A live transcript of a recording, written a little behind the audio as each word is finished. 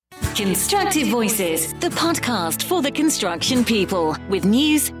Constructive Voices, the podcast for the construction people, with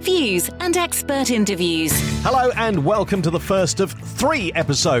news, views, and expert interviews. Hello and welcome to the first of 3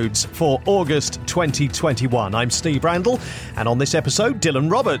 episodes for August 2021. I'm Steve Randall, and on this episode,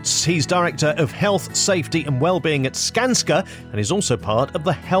 Dylan Roberts. He's Director of Health, Safety and Wellbeing at Skanska, and is also part of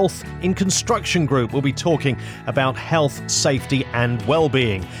the Health in Construction Group. We'll be talking about health, safety and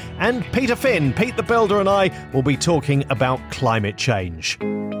wellbeing. And Peter Finn, Pete the Builder, and I will be talking about climate change.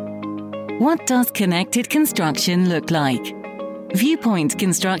 What does connected construction look like? Viewpoint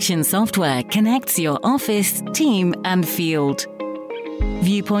Construction Software connects your office, team, and field.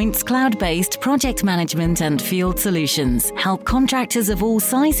 Viewpoint's cloud-based project management and field solutions help contractors of all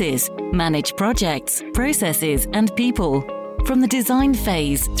sizes manage projects, processes, and people, from the design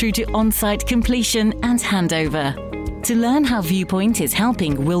phase through to on-site completion and handover. To learn how Viewpoint is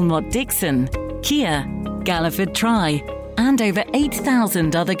helping Wilmot Dixon, Kia, Galliford Try, and over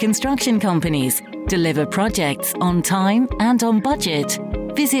 8,000 other construction companies deliver projects on time and on budget,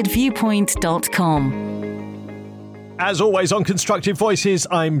 visit viewpoint.com. As always on Constructive Voices,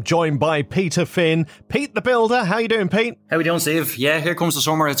 I'm joined by Peter Finn. Pete the Builder, how you doing, Pete? How we doing, Steve? Yeah, here comes the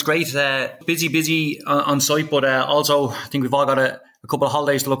summer. It's great. Busy on site, but also I think we've all got a couple of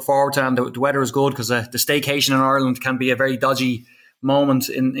holidays to look forward to, and the weather is good because the staycation in Ireland can be a very dodgy moment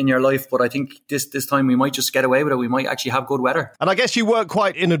in your life, but I think this time we might just get away with it. We might actually have good weather. And I guess you work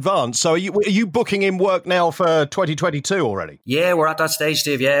quite in advance, so are you booking in work now for 2022 already? Yeah, we're at that stage,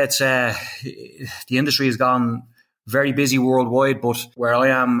 Steve. Yeah, it's the industry has gone very busy worldwide, but where I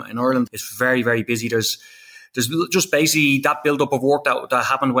am in Ireland, it's very, very busy. There's just basically that build-up of work that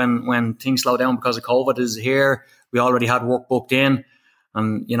happened when things slowed down because of COVID is here. We already had work booked in.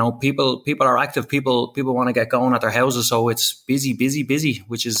 And, you know, people are active. People want to get going at their houses. So it's busy,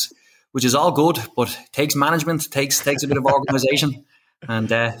 which is all good, but takes management, takes a bit of organization. And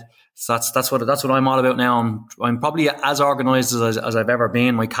that's what I'm all about now. I'm probably as organized as I've ever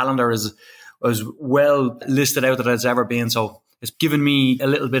been. My calendar is as well listed out that it's ever been. So it's given me a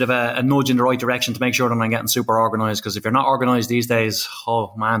little bit of a nudge in the right direction to make sure that I'm getting super organized. Because if you're not organized these days,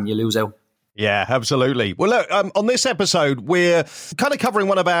 oh man, you lose out. Yeah, absolutely. Well, look, on this episode, we're kind of covering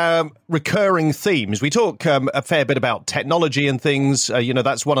one of our recurring themes. We talk a fair bit about technology and things.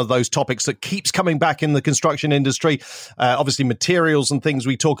 That's one of those topics that keeps coming back in the construction industry. Obviously, materials and things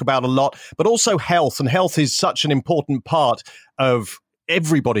we talk about a lot, but also health. And health is such an important part of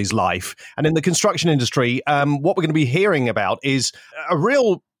everybody's life. And in the construction industry, what we're going to be hearing about is a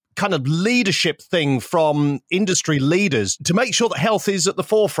real kind of leadership thing from industry leaders to make sure that health is at the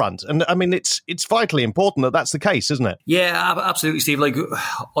forefront. And I mean, it's vitally important that that's the case, isn't it? Yeah, absolutely, Steve. Like,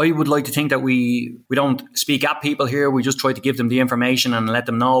 I would like to think that we don't speak at people here. We just try to give them the information and let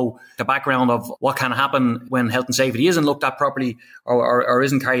them know the background of what can happen when health and safety isn't looked at properly or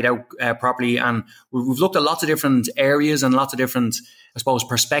isn't carried out properly. And we've looked at lots of different areas and lots of different, I suppose,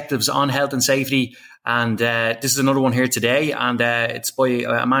 perspectives on health and safety. And this is another one here today. And it's by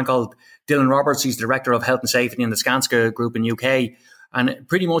a man called Dylan Roberts. He's the Director of Health and Safety in the Skanska Group in UK. And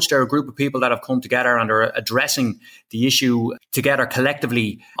pretty much they're a group of people that have come together and are addressing the issue together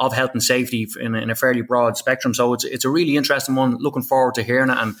collectively of health and safety in a fairly broad spectrum. So it's a really interesting one. Looking forward to hearing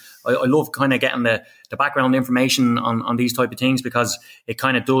it. And I love kind of getting the background information on these type of things because it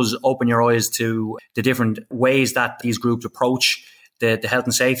kind of does open your eyes to the different ways that these groups approach the health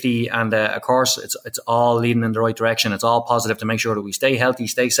and safety, and of course, it's all leading in the right direction. It's all positive to make sure that we stay healthy,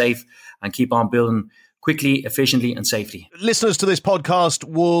 stay safe, and keep on building quickly, efficiently, and safely. Listeners to this podcast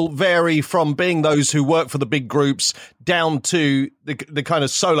will vary from being those who work for the big groups down to the kind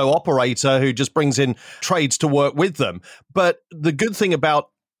of solo operator who just brings in trades to work with them. But the good thing about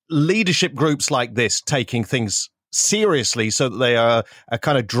leadership groups like this taking things seriously so that they are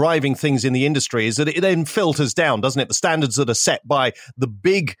kind of driving things in the industry is that it then filters down, doesn't it? The standards that are set by the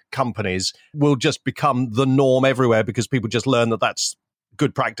big companies will just become the norm everywhere because people just learn that that's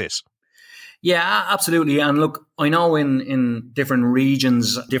good practice. Yeah, absolutely. And look, I know in different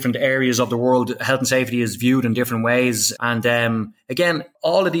regions, different areas of the world, health and safety is viewed in different ways. And again,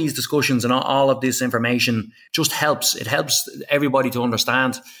 all of these discussions and all of this information just helps. It helps everybody to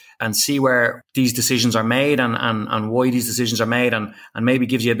understand and see where these decisions are made and why these decisions are made, and maybe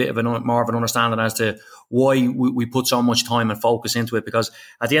gives you a bit of more of an understanding as to why we put so much time and focus into it. Because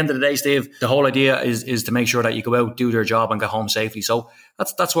at the end of the day, Steve, the whole idea is to make sure that you go out, do your job, and get home safely. So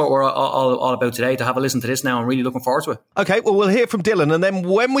that's what we're all about today, to have a listen to this now. I'm really looking forward to it. Okay, well, we'll hear from Dylan, and then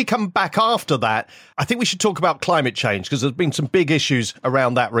when we come back after that, I think we should talk about climate change, because there's been some big issues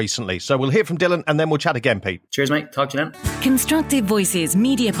around that recently. So we'll hear from Dylan, and then we'll chat again, Pete. Cheers, mate. Talk to you then. Constructive Voices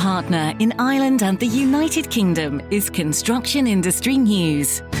media partner in Ireland and the United Kingdom is Construction Industry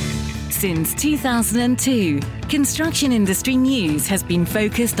News. Since 2002, Construction Industry News has been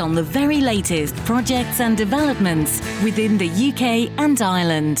focused on the very latest projects and developments within the UK and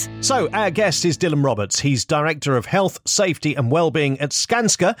Ireland. So our guest is Dylan Roberts. He's Director of Health, Safety and Wellbeing at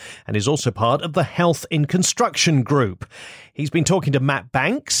Skanska and is also part of the Health in Construction Group. He's been talking to Matt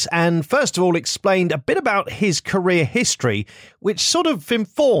Banks and first of all explained a bit about his career history, which sort of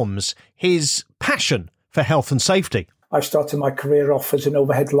informs his passion for health and safety. I started my career off as an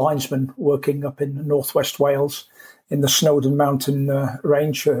overhead linesman working up in northwest Wales in the Snowdon Mountain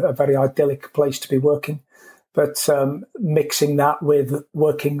range, a very idyllic place to be working. But mixing that with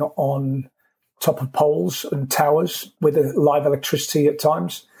working on top of poles and towers with live electricity at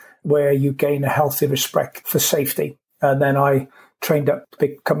times, where you gain a healthy respect for safety. And then I trained up to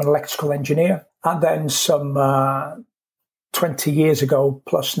become an electrical engineer. And then some 20 years ago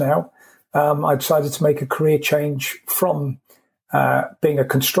plus now, I decided to make a career change from being a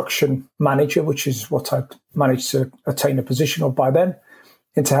construction manager, which is what I managed to attain a position of by then,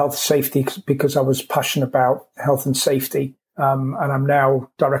 into health and safety because I was passionate about health and safety. And I'm now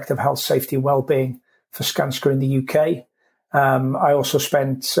Director of Health, Safety and Wellbeing for Skanska in the UK. I also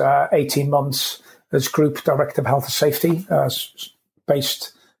spent 18 months as Group Director of Health and Safety,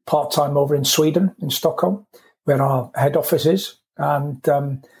 based part-time over in Sweden, in Stockholm, where our head office is. And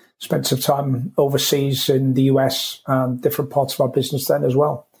spent some time overseas in the US and different parts of our business then as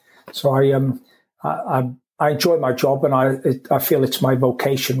well. So I enjoy my job and I feel it's my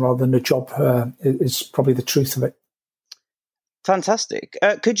vocation rather than a job is probably the truth of it. Fantastic.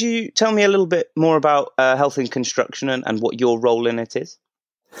 Could you tell me a little bit more about Health in Construction and what your role in it is?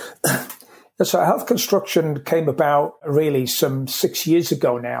 So Health Construction came about really some 6 years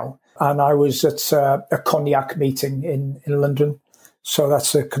ago now. And I was at a Cognac meeting in London. So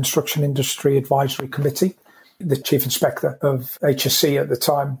that's a Construction Industry Advisory Committee. The Chief Inspector of HSC at the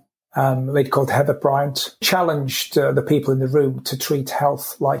time, a lady called Heather Bryant, challenged the people in the room to treat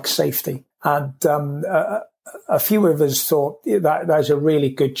health like safety. And a few of us thought that's a really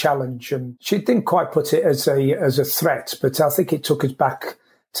good challenge. And she didn't quite put it as a threat, but I think it took us back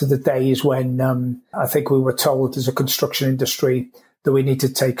to the days when I think we were told as a construction industry that we need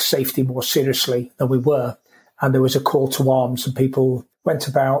to take safety more seriously than we were. And there was a call to arms and people went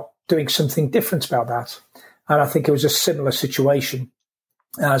about doing something different about that. And I think it was a similar situation.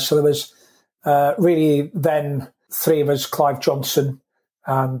 So there was really then three of us, Clive Johnson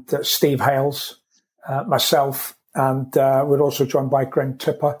and Steve Hales, myself, and we're also joined by Greg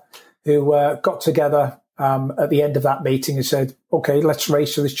Tripper, who got together at the end of that meeting and said, okay, let's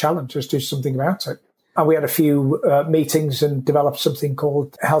race to this challenge. Let's do something about it. And we had a few meetings and developed something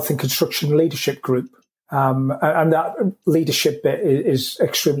called Health in Construction Leadership Group. And that leadership bit is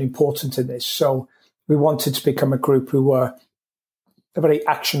extremely important in this. So we wanted to become a group who were very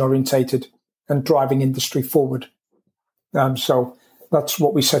action-orientated and driving industry forward. So that's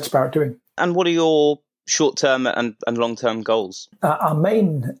what we set about doing. And what are your short-term and long-term goals? Our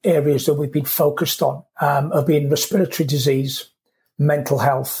main areas that we've been focused on have been respiratory disease, mental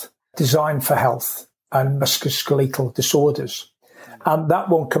health, design for health, and musculoskeletal disorders. And that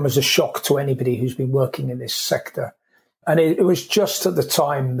won't come as a shock to anybody who's been working in this sector. And it was just at the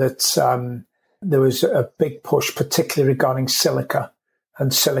time that there was a big push, particularly regarding silica,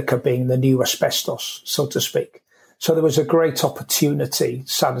 and silica being the new asbestos, so to speak. So there was a great opportunity,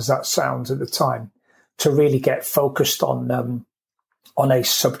 sad as that sounds at the time, to really get focused on a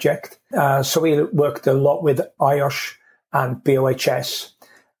subject. So we worked a lot with IOSH and BOHS.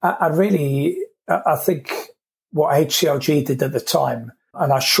 I think what HCLG did at the time,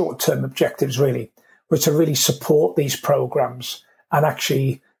 and our short-term objectives really, was to really support these programs and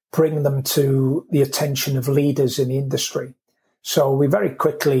actually bring them to the attention of leaders in the industry. So we very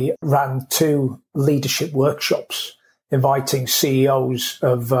quickly ran 2 leadership workshops, inviting CEOs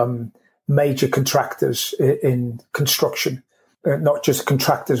of major contractors in construction, not just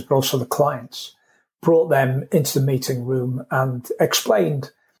contractors, but also the clients, brought them into the meeting room and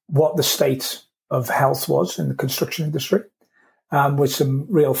explained what the state of health was in the construction industry, with some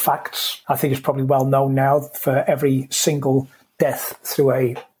real facts. I think it's probably well known now for every single death through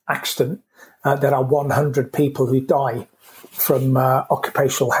a accident, there are 100 people who die from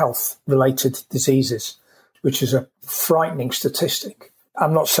occupational health related diseases, which is a frightening statistic.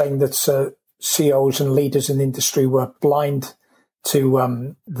 I'm not saying that CEOs and leaders in the industry were blind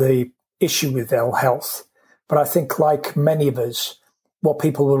to the issue with ill health, but I think like many of us, what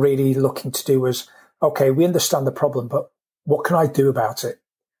people were really looking to do was, okay, we understand the problem, but what can I do about it?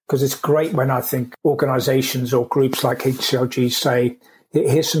 Because it's great when I think organizations or groups like HCLG say,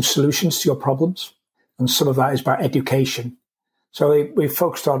 here's some solutions to your problems. And some of that is about education. So we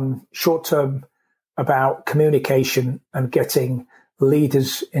focused on short term about communication and getting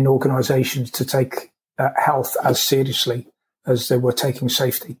leaders in organizations to take health as seriously as they were taking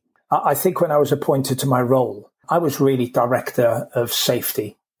safety. I think when I was appointed to my role, I was really director of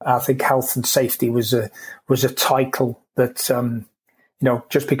safety. I think health and safety was a title that,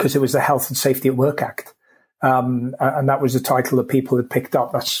 just because it was the Health and Safety at Work Act. And that was a title that people had picked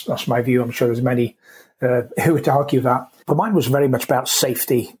up. That's my view. I'm sure there's many who would argue that. But mine was very much about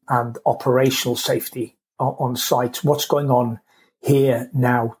safety and operational safety on site. What's going on here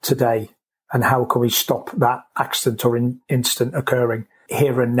now, today, and how can we stop that accident or incident occurring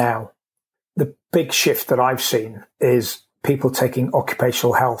here and now? The big shift that I've seen is people taking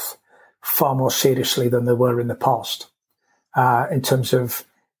occupational health far more seriously than they were in the past, in terms of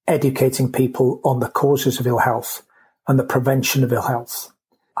educating people on the causes of ill health and the prevention of ill health.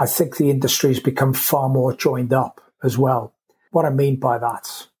 I think the industry has become far more joined up as well. What I mean by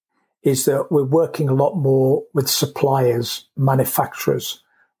that is that we're working a lot more with suppliers, manufacturers,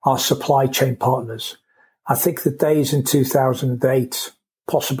 our supply chain partners. I think the days in 2008,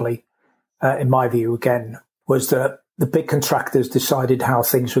 possibly, in my view again, was that the big contractors decided how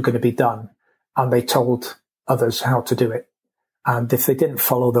things were going to be done and they told others how to do it. And if they didn't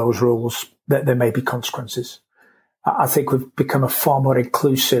follow those rules, there may be consequences. I think we've become a far more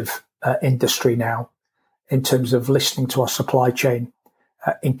inclusive industry now in terms of listening to our supply chain,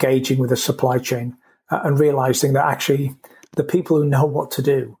 engaging with the supply chain, and realizing that actually the people who know what to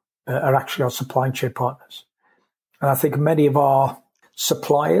do are actually our supply chain partners. And I think many of our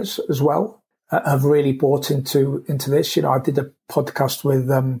suppliers as well have really bought into this. I did a podcast with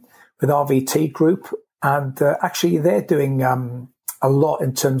RVT Group, and actually they're doing a lot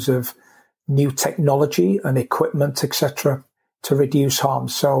in terms of new technology and equipment, etc., to reduce harm.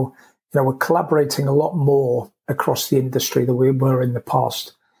 So, we're collaborating a lot more across the industry than we were in the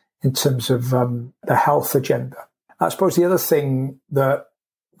past in terms of the health agenda. I suppose the other thing that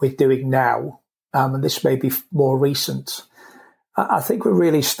we're doing now, and this may be more recent, I think we're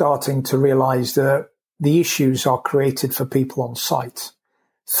really starting to realize that the issues are created for people on site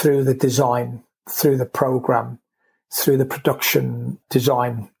through the design, through the program, through the production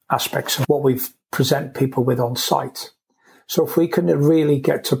design aspects of what we present people with on site. So if we can really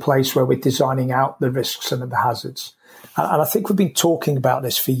get to a place where we're designing out the risks and the hazards, and I think we've been talking about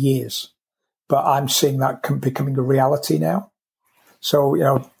this for years, but I'm seeing that becoming a reality now.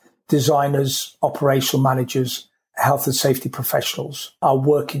 So, designers, operational managers, health and safety professionals are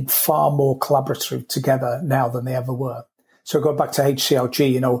working far more collaboratively together now than they ever were. So going back to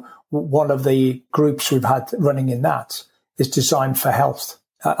HCLG, one of the groups we've had running in that is Design for Health,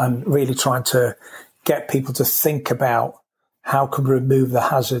 and really trying to get people to think about how can we remove the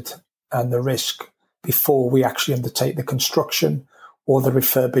hazard and the risk before we actually undertake the construction or the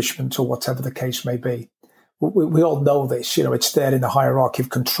refurbishment or whatever the case may be. We all know this, it's there in the hierarchy of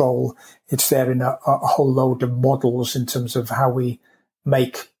control. It's there in a whole load of models in terms of how we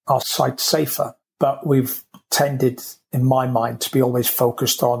make our site safer. But we've tended, in my mind, to be always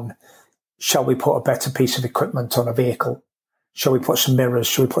focused on, shall we put a better piece of equipment on a vehicle? Shall we put some mirrors?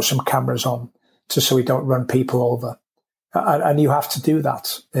 Shall we put some cameras on just so we don't run people over? And you have to do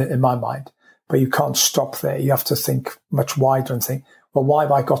that, in my mind. But you can't stop there. You have to think much wider and think, well, why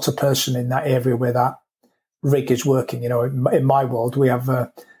have I got a person in that area where that rig is working? In my world, we have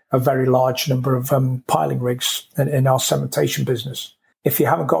a very large number of piling rigs in our cementation business. If you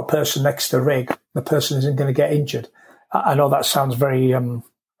haven't got a person next to the rig, the person isn't going to get injured. I know that sounds very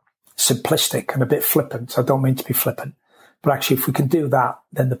simplistic and a bit flippant. I don't mean to be flippant. But actually, if we can do that,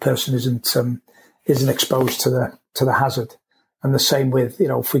 then the person isn't exposed to the hazard. And the same with,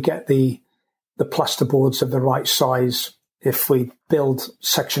 if we get the plasterboards of the right size, if we build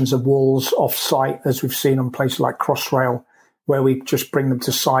sections of walls off site, as we've seen on places like Crossrail, where we just bring them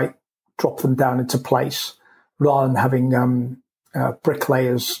to site, drop them down into place, rather than having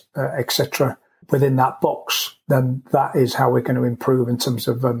bricklayers, etc., within that box, then that is how we're going to improve in terms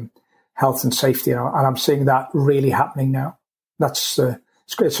of health and safety. And I'm seeing that really happening now. That's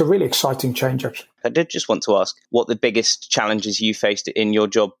it's great. It's a really exciting change, actually. I did just want to ask what the biggest challenges you faced in your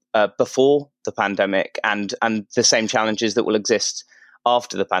job before the pandemic and the same challenges that will exist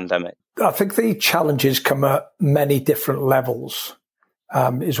after the pandemic. I think the challenges come at many different levels,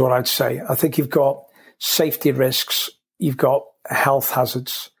 is what I'd say. I think you've got safety risks, you've got health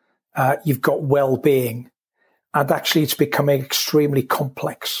hazards, you've got well-being, and actually it's becoming extremely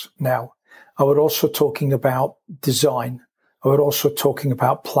complex now. I would also talking about design. I would also talking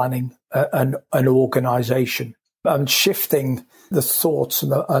about planning and organisation, and shifting the thoughts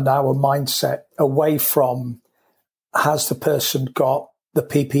and our mindset away from has the person got the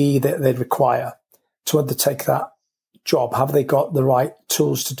PPE that they require to undertake that job? Have they got the right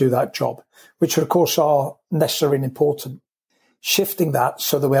tools to do that job, which of course are necessary and important? Shifting that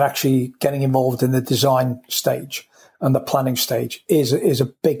so that we're actually getting involved in the design stage and the planning stage is a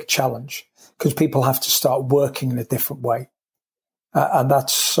big challenge, because people have to start working in a different way. And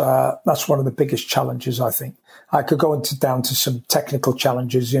that's one of the biggest challenges, I think. I could go down to some technical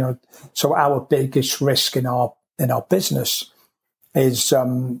challenges, So our biggest risk in our business is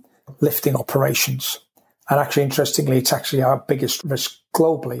lifting operations. And actually, interestingly, it's actually our biggest risk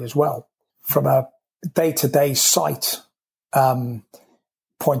globally as well. From a day-to-day site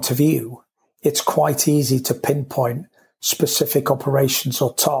point of view, it's quite easy to pinpoint specific operations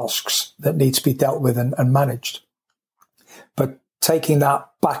or tasks that need to be dealt with and managed. But taking that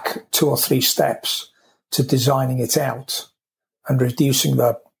back 2 or 3 steps to designing it out and reducing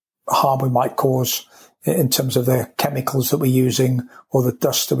the harm we might cause in terms of the chemicals that we're using or the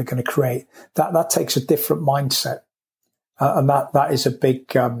dust that we're going to create, that takes a different mindset. And that is a big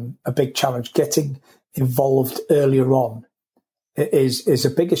challenge. Getting involved earlier on is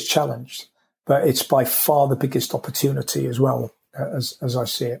the biggest challenge, but it's by far the biggest opportunity as well, as I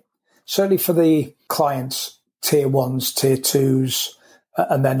see it. Certainly for the clients, tier 1s, tier 2s,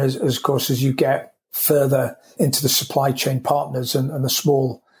 and then of course, as you get further into the supply chain partners and the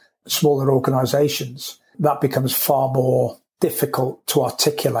smaller organizations, that becomes far more difficult to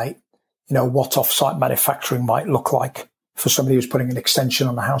articulate, what off-site manufacturing might look like for somebody who's putting an extension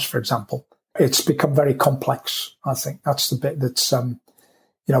on the house, for example. It's become very complex. I think that's the bit that's,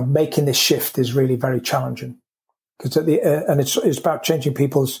 making this shift is really very challenging, because and it's about changing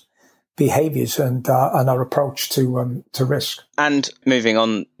people's behaviours and our approach to risk. And moving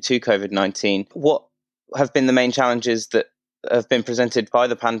on to COVID-19, what have been the main challenges that have been presented by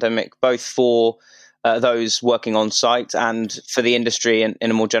the pandemic, both for those working on site and for the industry in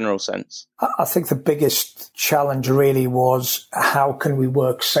a more general sense? I think the biggest challenge really was, how can we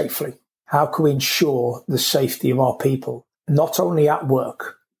work safely? How can we ensure the safety of our people, not only at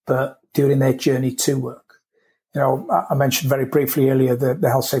work, but during their journey to work? I mentioned very briefly earlier the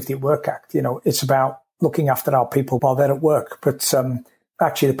Health Safety at Work Act. It's about looking after our people while they're at work. But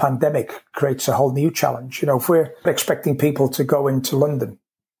actually, the pandemic creates a whole new challenge. If we're expecting people to go into London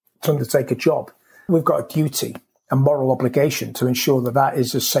to undertake a job, we've got a duty, a moral obligation to ensure that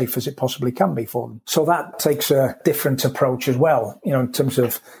is as safe as it possibly can be for them. So that takes a different approach as well, in terms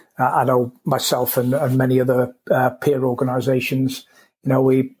of, I know myself and many other peer organisations,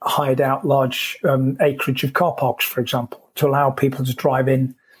 we hired out large acreage of car parks, for example, to allow people to drive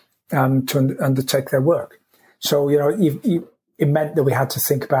in to undertake their work. So, it meant that we had to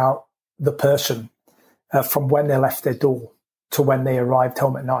think about the person from when they left their door to when they arrived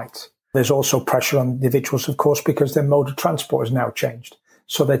home at night. There's also pressure on individuals, of course, because their mode of transport has now changed.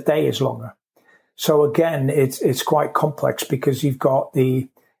 So their day is longer. So again, it's quite complex, because you've got the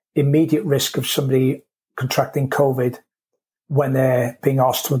immediate risk of somebody contracting COVID when they're being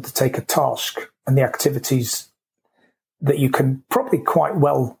asked to undertake a task, and the activities that you can probably quite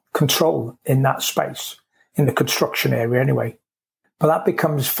well control in that space, in the construction area anyway. But that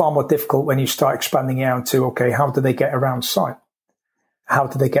becomes far more difficult when you start expanding out to, okay, how do they get around site? How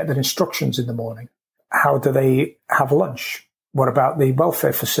do they get their instructions in the morning? How do they have lunch? What about the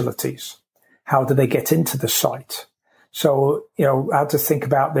welfare facilities? How do they get into the site? So, how to think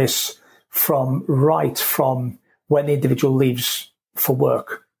about this from when the individual leaves for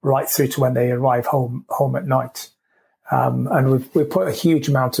work right through to when they arrive home at night. And we've put a huge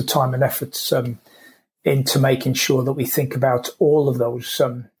amount of time and effort into making sure that we think about all of those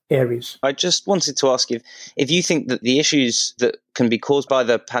areas. I just wanted to ask you if you think that the issues that can be caused by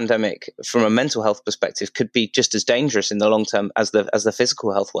the pandemic from a mental health perspective could be just as dangerous in the long term as the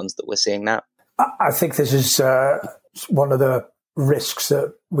physical health ones that we're seeing now. I think this is one of the risks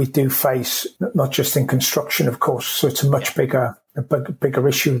that we do face, not just in construction, of course. So it's a much bigger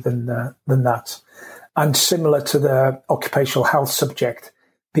issue than that. And similar to the occupational health subject,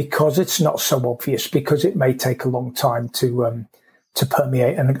 because it's not so obvious, because it may take a long time to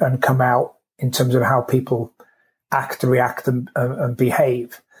permeate and come out in terms of how people act, react, and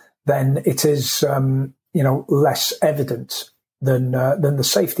behave, then it is less evident than the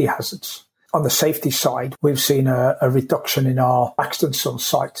safety hazards. On the safety side, we've seen a reduction in our accidents on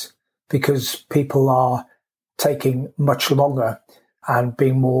site, because people are taking much longer and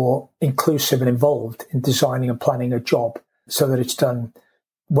being more inclusive and involved in designing and planning a job so that it's done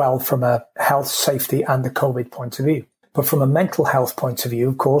well from a health, safety, and the COVID point of view. But from a mental health point of view,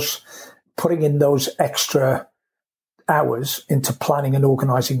 of course, putting in those extra hours into planning and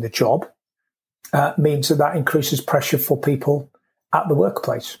organising the job means that increases pressure for people at the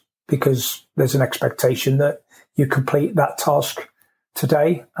workplace, because there's an expectation that you complete that task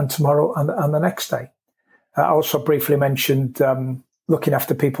today and tomorrow and the next day. I also briefly mentioned looking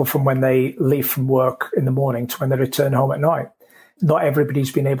after people from when they leave from work in the morning to when they return home at night. Not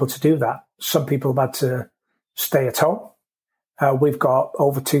everybody's been able to do that. Some people have had to stay at home. We've got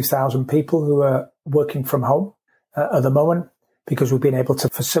over 2,000 people who are working from home at the moment because we've been able to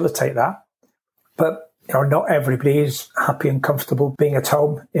facilitate that. But not everybody is happy and comfortable being at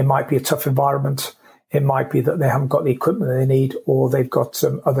home. It might be a tough environment. It might be that they haven't got the equipment they need, or they've got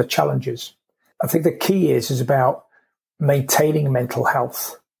some other challenges. I think the key is about maintaining mental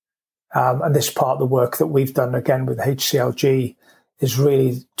health. And this part of the work that we've done, again, with HCLG, is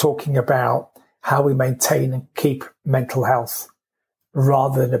really talking about how we maintain and keep mental health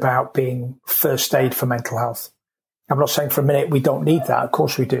rather than about being first aid for mental health. I'm not saying for a minute we don't need that. Of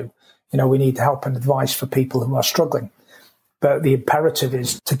course we do. We need help and advice for people who are struggling. But the imperative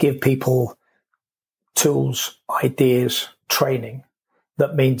is to give people tools, ideas, training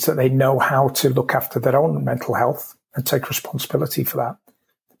that means that they know how to look after their own mental health and take responsibility for that,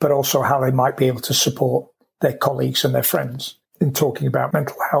 but also how they might be able to support their colleagues and their friends in talking about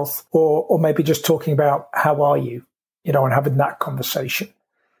mental health, or maybe just talking about how are you, and having that conversation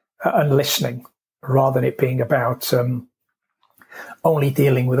and listening, rather than it being about only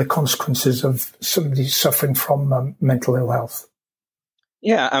dealing with the consequences of somebody suffering from mental ill health.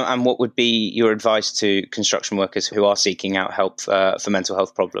 Yeah, and what would be your advice to construction workers who are seeking out help for mental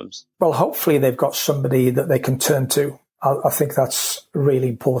health problems? Well, hopefully they've got somebody that they can turn to. I think that's really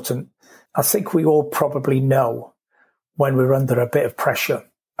important. I think we all probably know when we're under a bit of pressure.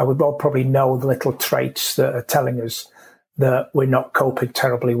 And we all probably know the little traits that are telling us that we're not coping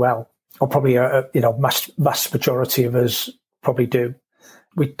terribly well. Or probably, vast majority of us probably do.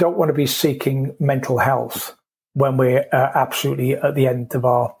 We don't want to be seeking mental health when we're absolutely at the end of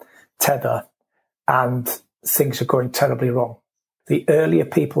our tether and things are going terribly wrong. The earlier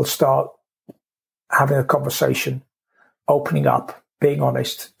people start having a conversation, opening up, being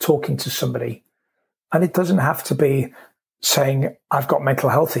honest, talking to somebody, and it doesn't have to be saying, I've got mental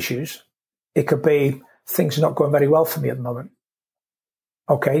health issues. It could be, things are not going very well for me at the moment.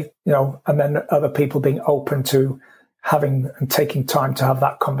 Okay, and then other people being open to having and taking time to have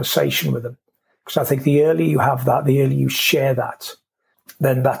that conversation with them. Because I think the earlier you have that, the earlier you share that,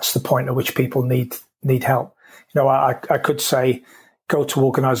 then that's the point at which people need help. I could say, go to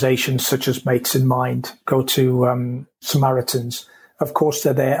organisations such as Mates in Mind, go to Samaritans. Of course,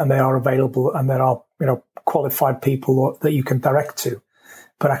 they're there and they are available, and there are qualified people that you can direct to.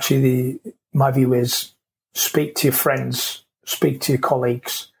 But actually, my view is speak to your friends, speak to your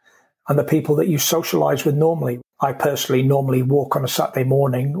colleagues, and the people that you socialise with normally. I personally normally walk on a Saturday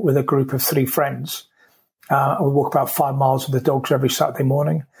morning with a group of 3 friends. We walk about 5 miles with the dogs every Saturday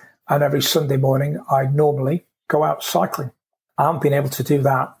morning. And every Sunday morning, I normally go out cycling. I haven't been able to do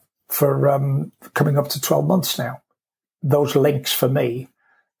that for coming up to 12 months now. Those links for me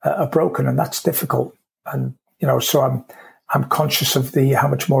are broken, and that's difficult. And, so I'm conscious of how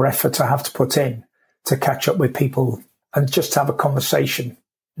much more effort I have to put in to catch up with people and just have a conversation,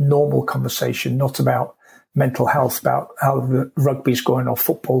 normal conversation, not about mental health, about how the rugby's going or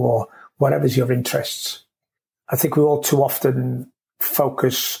football or whatever's your interests. I think we all too often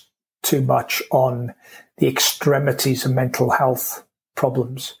focus too much on the extremities of mental health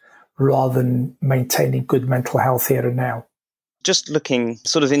problems rather than maintaining good mental health here and now. Just looking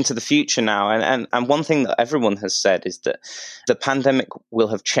sort of into the future now, and one thing that everyone has said is that the pandemic will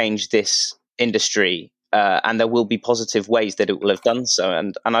have changed this industry, and there will be positive ways that it will have done so.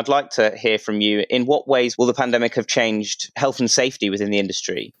 And I'd like to hear from you, in what ways will the pandemic have changed health and safety within the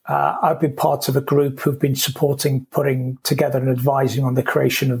industry? I've been part of a group who've been supporting, putting together and advising on the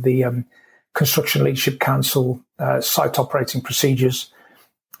creation of the Construction Leadership Council site operating procedures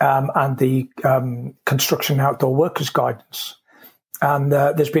and the Construction Outdoor Workers Guidance. And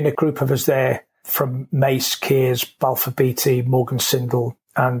there's been a group of us there from Mace, Kears, Balfour Beatty, Morgan Sindall,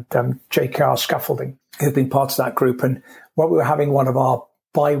 and JKR Scaffolding, who've been part of that group. And when we were having one of our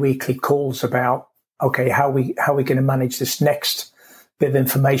bi-weekly calls about, okay, how are we going to manage this next bit of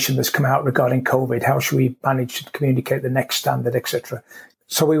information that's come out regarding COVID? How should we manage to communicate the next standard, etc.?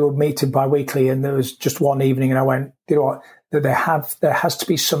 So we were meeting bi-weekly, and there was just one evening, and I went, you know what, there has to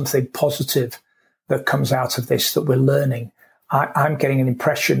be something positive that comes out of this that we're learning. I'm getting an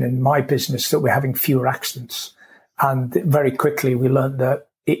impression in my business that we're having fewer accidents. And very quickly, we learned that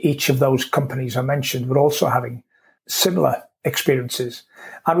each of those companies I mentioned were also having similar experiences.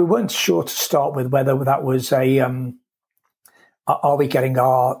 And we weren't sure to start with whether that was a Are we getting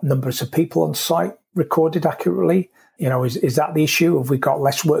our numbers of people on site recorded accurately? Is that the issue? Have we got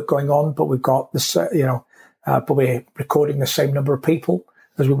less work going on, but we've got but we're recording the same number of people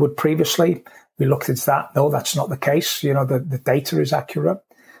as we would previously? We looked into that. No, that's not the case. The data is accurate.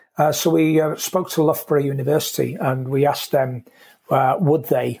 So we spoke to Loughborough University and we asked them, would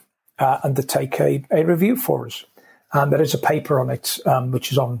they undertake a review for us? And there is a paper on it,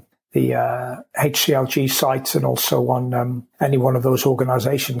 which is on the HCLG site and also on any one of those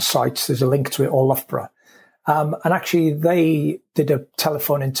organisations' sites. There's a link to it, or Loughborough. And actually, they did a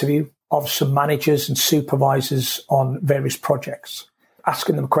telephone interview of some managers and supervisors on various projects,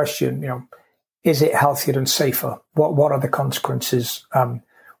 asking them a question, is it healthier and safer? What are the consequences?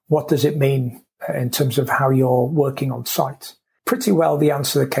 What does it mean in terms of how you're working on site? Pretty well, the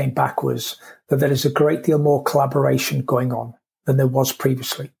answer that came back was that there is a great deal more collaboration going on than there was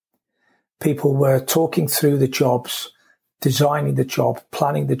previously. People were talking through the jobs, designing the job,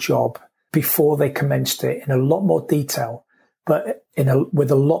 planning the job before they commenced it in a lot more detail, but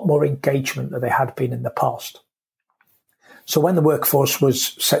with a lot more engagement than they had been in the past. So when the workforce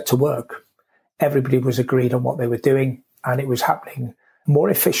was set to work, everybody was agreed on what they were doing, and it was happening more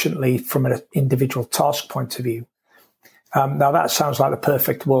efficiently from an individual task point of view. Now, that sounds like the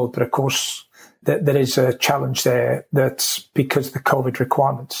perfect world, but of course, there is a challenge there. That's because of the COVID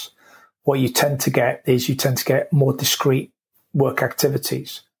requirements. What you tend to get more discrete work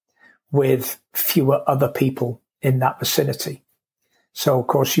activities with fewer other people in that vicinity. So, of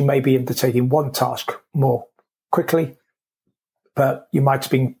course, you may be undertaking one task more quickly, but you might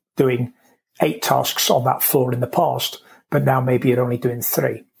have been doing 8 tasks on that floor in the past, but now maybe you're only doing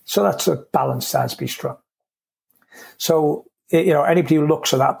 3. So that's a balance that has to be struck. So, anybody who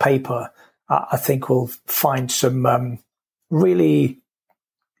looks at that paper, I think will find some really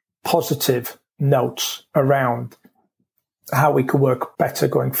positive notes around how we can work better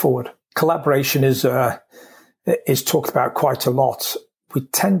going forward. Collaboration is talked about quite a lot. We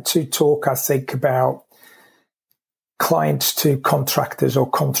tend to talk, I think, about clients to contractors or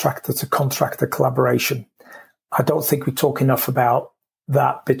contractor to contractor collaboration. I don't think we talk enough about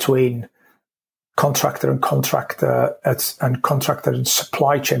that between contractor and contractor and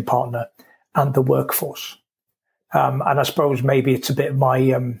supply chain partner and the workforce. And I suppose maybe it's a bit of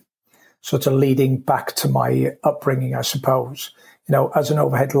my sort of leading back to my upbringing, I suppose. As an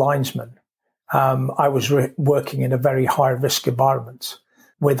overhead linesman, I was working in a very high risk environment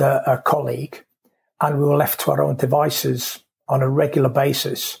with a colleague, and we were left to our own devices on a regular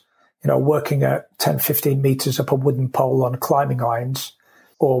basis, working at 10, 15 meters up a wooden pole on climbing irons,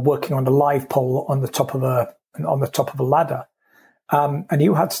 or working on a live pole on the top of a ladder. And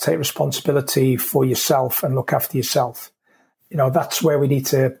you had to take responsibility for yourself and look after yourself. That's where we need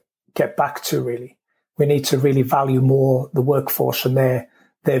to get back to, really. We need to really value more the workforce and their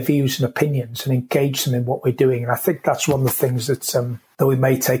views and opinions and engage them in what we're doing. And I think that's one of the things that we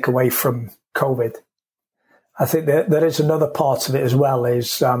may take away from COVID. I think there is another part of it as well,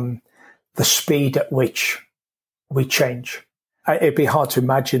 is the speed at which we change. It'd be hard to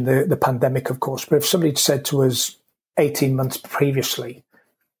imagine the pandemic, of course, but if somebody had said to us 18 months previously,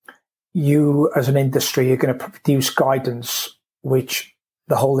 you as an industry are going to produce guidance which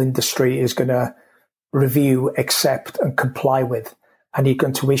the whole industry is going to review, accept and comply with, and you're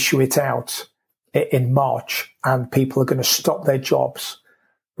going to issue it out in March, and people are going to stop their jobs,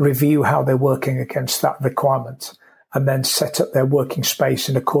 review how they're working against that requirement, and then set up their working space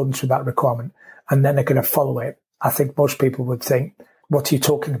in accordance with that requirement, and then they're going to follow it. I think most people would think, what are you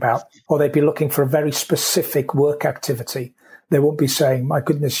talking about? Or they'd be looking for a very specific work activity. They won't be saying, my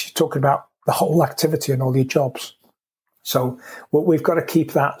goodness, you're talking about the whole activity and all your jobs. So we've got to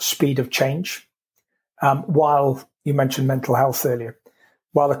keep that speed of change. While you mentioned mental health earlier,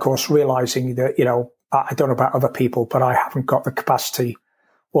 while of course realizing that, I don't know about other people, but I haven't got the capacity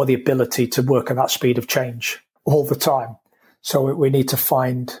or the ability to work at that speed of change all the time. So we need to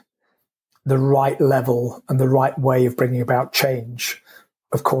find the right level and the right way of bringing about change,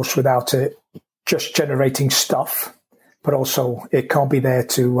 of course, without it just generating stuff, but also it can't be there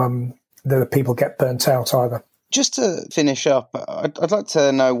to the people get burnt out either. Just to finish up, I'd like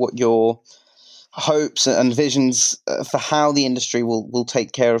to know what your hopes and visions for how the industry will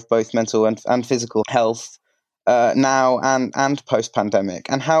take care of both mental and physical health now and post-pandemic,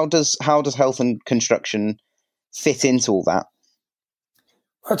 and how does health and construction fit into all that?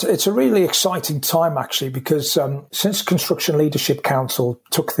 It's a really exciting time, actually, because since Construction Leadership Council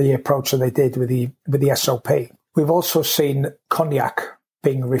took the approach that they did with the SOP, we've also seen Cognac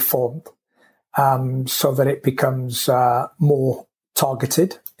being reformed so that it becomes more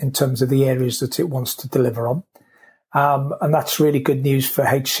targeted in terms of the areas that it wants to deliver on. And that's really good news for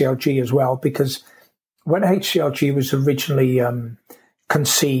HCLG as well, because when HCLG was originally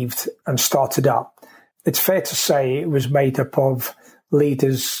conceived and started up, it's fair to say it was made up of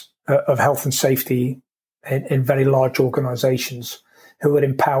leaders of health and safety in very large organizations who were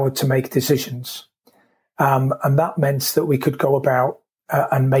empowered to make decisions. And that meant that we could go about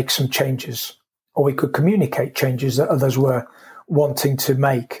and make some changes, or we could communicate changes that others were wanting to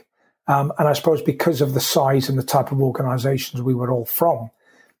make. And I suppose because of the size and the type of organizations we were all from,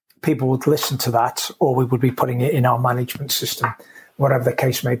 people would listen to that, or we would be putting it in our management system, whatever the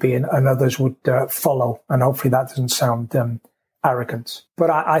case may be, and others would follow. And hopefully that doesn't sound arrogant. But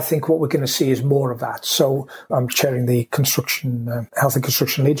I think what we're going to see is more of that. So I'm chairing the construction, health and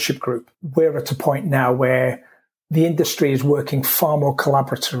construction leadership group. We're at a point now where the industry is working far more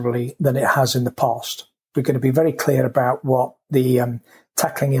collaboratively than it has in the past. We're going to be very clear about what the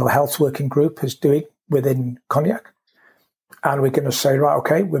Tackling Ill Health Working Group is doing within Cognac. And we're going to say, right,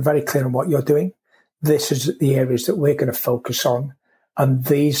 okay, we're very clear on what you're doing. This is the areas that we're going to focus on. And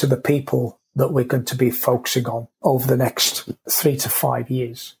these are the people that we're going to be focusing on over the next 3 to 5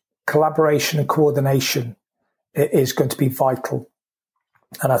 years. Collaboration and coordination is going to be vital.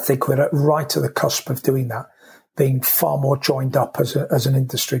 And I think we're right at the cusp of doing that, being far more joined up as an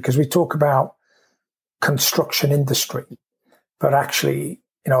industry, because we talk about construction industry, but actually,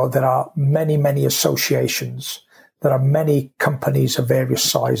 there are many, many associations. There are many companies of various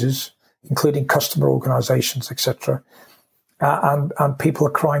sizes, including customer organizations, etc. And people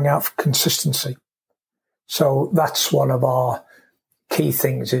are crying out for consistency. So that's one of our key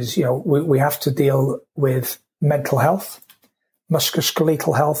things is, we have to deal with mental health,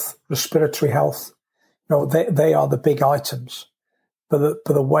 musculoskeletal health, respiratory health. They are the big items. But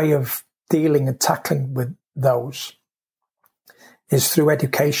the way of dealing and tackling with those is through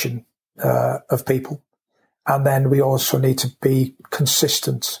education of people. And then we also need to be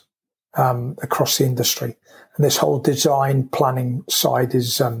consistent across the industry. And this whole design planning side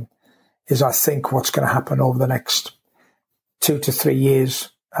is I think, what's going to happen over the next 2 to 3 years.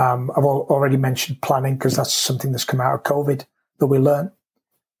 I've already mentioned planning, because that's something that's come out of COVID that we learned,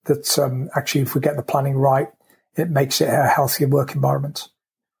 that actually if we get the planning right, it makes it a healthier work environment.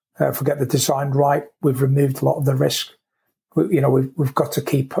 If we get the design right, we've removed a lot of the risk. We've got to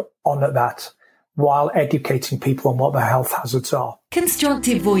keep on at that while educating people on what the health hazards are.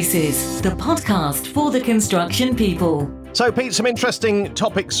 Constructive Voices, the podcast for the construction people. So, Pete, some interesting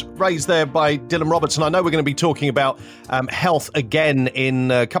topics raised there by Dylan Robertson. I know we're going to be talking about health again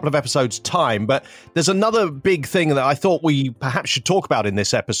in a couple of episodes' time, but there's another big thing that I thought we perhaps should talk about in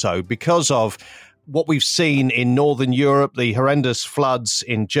this episode because of what we've seen in Northern Europe, the horrendous floods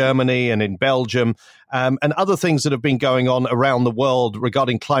in Germany and in Belgium, and other things that have been going on around the world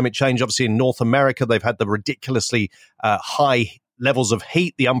regarding climate change. Obviously, in North America, they've had the ridiculously high levels of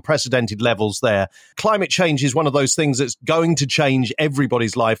heat, the unprecedented levels there. Climate change is one of those things that's going to change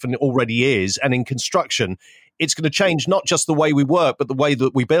everybody's life, and it already is. And in construction, it's going to change not just the way we work, but the way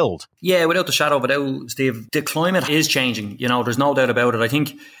that we build. Yeah, without the shadow of a doubt, Steve, the climate is changing. There's no doubt about it. I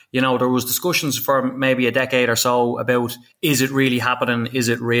think, there was discussions for maybe a decade or so about, is it really happening? Is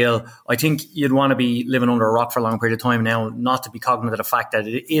it real? I think you'd want to be living under a rock for a long period of time now, not to be cognizant of the fact that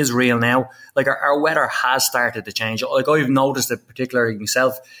it is real now. Like our weather has started to change. Like I've noticed it particularly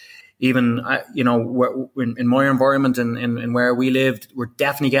myself. Even, in my environment and where we lived, we're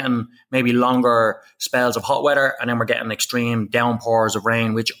definitely getting maybe longer spells of hot weather, and then we're getting extreme downpours of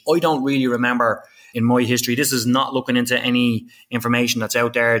rain, which I don't really remember in my history. This is not looking into any information that's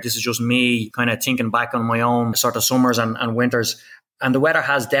out there. This is just me kind of thinking back on my own sort of summers and winters. And the weather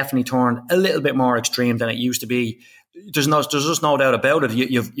has definitely turned a little bit more extreme than it used to be. There's just no doubt about it.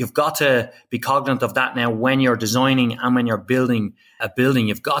 You've got to be cognizant of that now when you're designing and when you're building a building.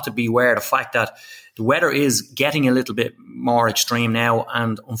 You've got to be aware of the fact that the weather is getting a little bit more extreme now,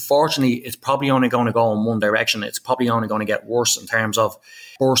 and unfortunately, it's probably only going to go in one direction. It's probably only going to get worse in terms of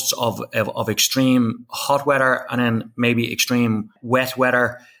bursts of extreme hot weather, and then maybe extreme wet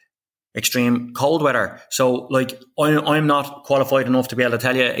weather, extreme cold weather. So, I'm not qualified enough to be able to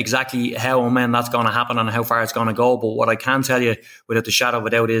tell you exactly how and when that's going to happen and how far it's going to go. But what I can tell you without the shadow of a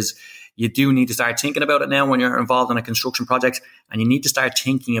doubt is you do need to start thinking about it now when you're involved in a construction project, and you need to start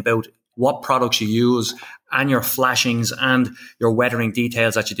thinking about what products you use and your flashings and your weathering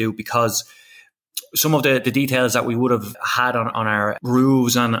details that you do, because some of the details that we would have had on our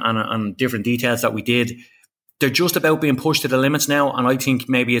roofs and different details that we did, they're just about being pushed to the limits now. And I think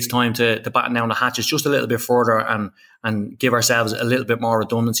maybe it's time to batten down the hatches just a little bit further and give ourselves a little bit more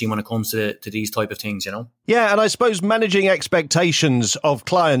redundancy when it comes to these type of things, Yeah, and I suppose managing expectations of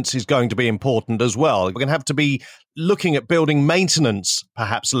clients is going to be important as well. We're going to have to be looking at building maintenance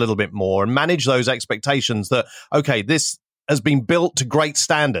perhaps a little bit more and manage those expectations that, okay, this has been built to great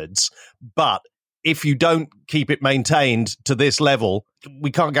standards, but if you don't keep it maintained to this level,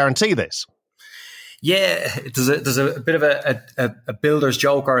 we can't guarantee this. Yeah, there's a bit of a builder's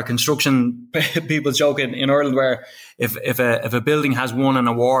joke or a construction people's joke in Ireland where if a building has won an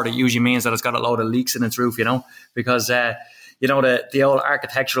award, it usually means that it's got a load of leaks in its roof, because the old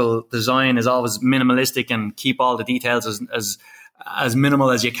architectural design is always minimalistic and keep all the details as minimal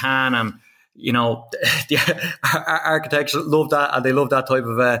as you can, and the architects love that, and they love that type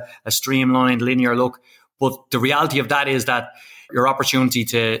of a streamlined linear look. But the reality of that is that your opportunity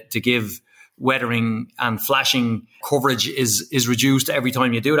to give weathering and flashing coverage is reduced every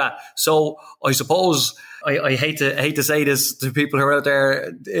time you do that. So I suppose I hate to say this to people who are out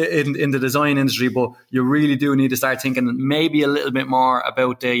there in the design industry, but you really do need to start thinking maybe a little bit more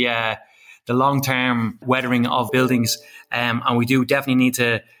about the long-term weathering of buildings. And we do definitely need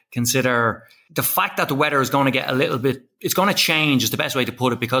to consider the fact that the weather is going to get a little bit, it's going to change is the best way to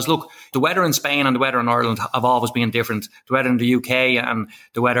put it, because look, the weather in Spain and the weather in Ireland have always been different. The weather in the UK and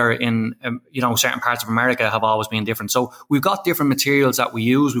the weather in, certain parts of America have always been different. So we've got different materials that we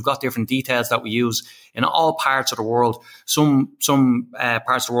use. We've got different details that we use in all parts of the world. Some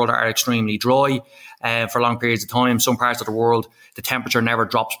parts of the world are extremely dry for long periods of time. Some parts of the world, the temperature never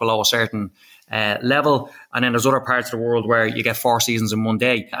drops below a certain level, and then there's other parts of the world where you get 4 seasons in one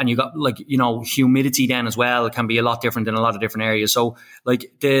day, and you got humidity then as well. It can be a lot different in a lot of different areas. So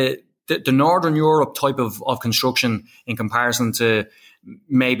like the Northern Europe type of construction in comparison to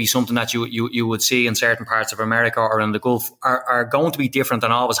maybe something that you would see in certain parts of America or in the Gulf are going to be different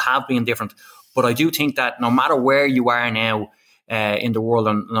and always have been different. But I do think that no matter where you are now in the world,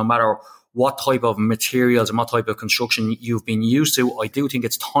 and no matter what type of materials and what type of construction you've been used to, I do think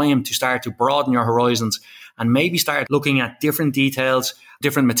it's time to start to broaden your horizons and maybe start looking at different details,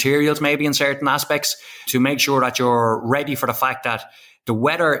 different materials maybe in certain aspects, to make sure that you're ready for the fact that the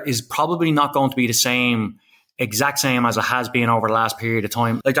weather is probably not going to be the exact same as it has been over the last period of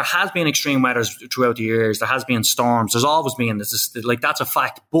time. Like, there has been extreme weather throughout the years. There has been storms. There's always been. That's a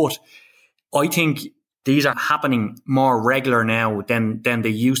fact. But I think these are happening more regular now than they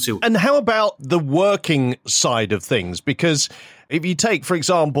used to. And how about the working side of things? Because if you take, for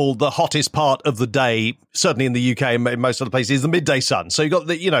example, the hottest part of the day, certainly in the UK and in most other places, is the midday sun. So you've got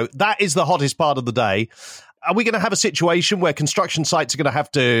that is the hottest part of the day. Are we going to have a situation where construction sites are going to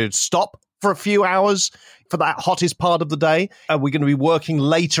have to stop for a few hours for that hottest part of the day? Are we going to be working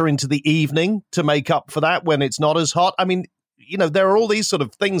later into the evening to make up for that when it's not as hot? I mean, there are all these sort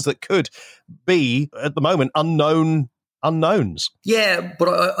of things that could be, at the moment, unknowns. Yeah,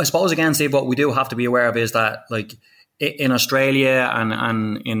 but I suppose, again, Steve, what we do have to be aware of is that, like, in Australia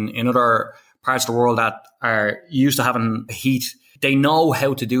and in other parts of the world that are used to having heat, they know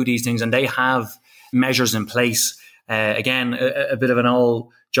how to do these things and they have measures in place. Again, a bit of an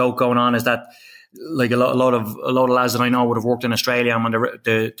old joke going on is that, like, a lot of lads that I know would have worked in Australia, and when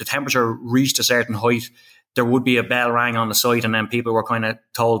the temperature reached a certain height, there would be a bell rang on the site, and then people were kind of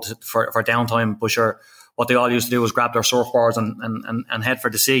told for downtime. But sure, what they all used to do was grab their surfboards and head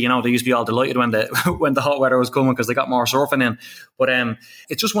for the sea. They used to be all delighted when the hot weather was coming because they got more surfing in. But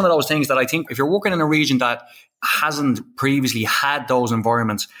it's just one of those things that I think if you're working in a region that hasn't previously had those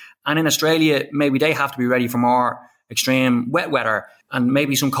environments, and in Australia, maybe they have to be ready for more extreme wet weather and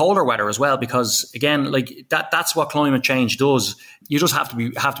maybe some colder weather as well, because again, like that's what climate change does. You just have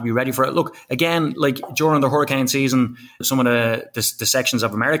to be ready for it. Look, again, like during the hurricane season, some of the sections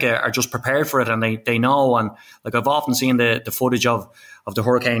of America are just prepared for it, and they know. And like, I've often seen the footage of the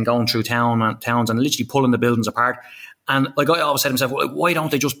hurricane going through towns and literally pulling the buildings apart. And like, I always said to myself, like, why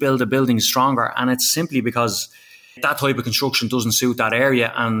don't they just build the buildings stronger? And it's simply because that type of construction doesn't suit that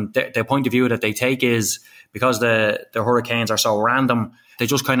area. And the point of view that they take is, because the hurricanes are so random, they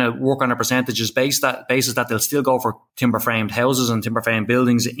just kind of work on a percentages basis that they'll still go for timber framed houses and timber framed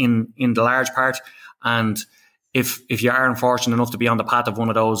buildings in the large part. And if you are unfortunate enough to be on the path of one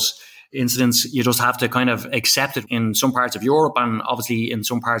of those incidents, you just have to kind of accept it. In some parts of Europe, and obviously in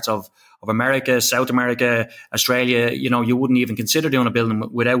some parts of America, South America, Australia, you wouldn't even consider doing a building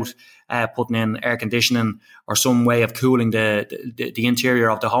without putting in air conditioning or some way of cooling the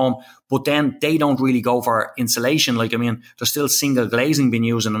interior of the home. But then they don't really go for insulation. Like, I mean, there's still single glazing being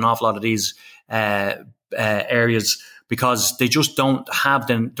used in an awful lot of these areas. because they just don't have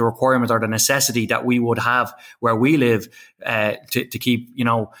the requirement or the necessity that we would have where we live to keep,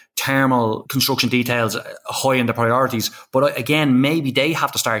 thermal construction details high in the priorities. But again, maybe they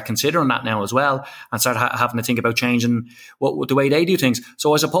have to start considering that now as well and start having to think about changing the way they do things.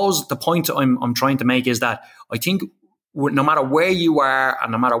 So I suppose the point I'm trying to make is that I think no matter where you are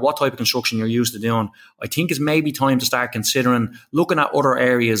and no matter what type of construction you're used to doing, I think it's maybe time to start considering looking at other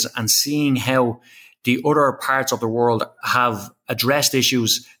areas and seeing how the other parts of the world have addressed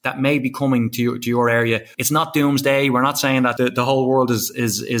issues that may be coming to your area. It's not doomsday. We're not saying that the whole world is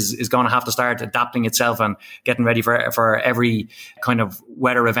going to have to start adapting itself and getting ready for every kind of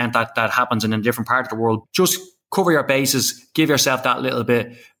weather event that happens in a different part of the world. Just cover your bases, give yourself that little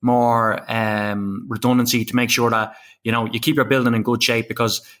bit more redundancy to make sure that you keep your building in good shape,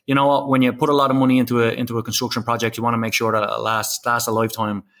 because you know what, when you put a lot of money into a construction project, you want to make sure that it lasts a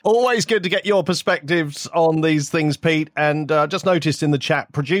lifetime. Always good to get your perspectives on these things, Pete. And just noticed in the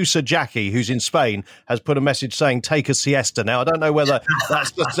chat, producer Jackie, who's in Spain, has put a message saying take a siesta. Now, I don't know whether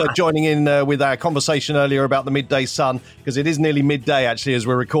that's just joining in with our conversation earlier about the midday sun, because it is nearly midday actually as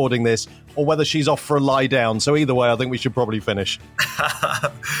we're recording this, or whether she's off for a lie down. So either way, I think we should probably finish.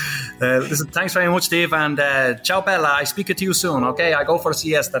 Listen, thanks very much, Steve, and ciao bella. I speak to you soon, okay? I go for a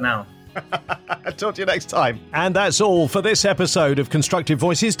siesta now. Talk to you next time. And that's all for this episode of Constructive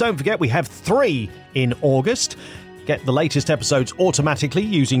Voices. Don't forget, we have 3 in August. Get the latest episodes automatically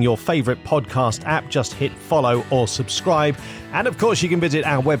using your favourite podcast app. Just hit follow or subscribe. And of course, you can visit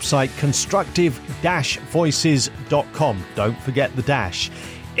our website, constructive-voices.com. Don't forget the dash.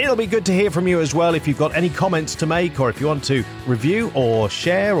 It'll be good to hear from you as well if you've got any comments to make, or if you want to review or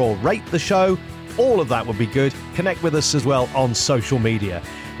share or rate the show. All of that would be good. Connect with us as well on social media.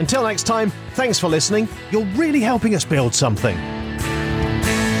 Until next time, thanks for listening. You're really helping us build something.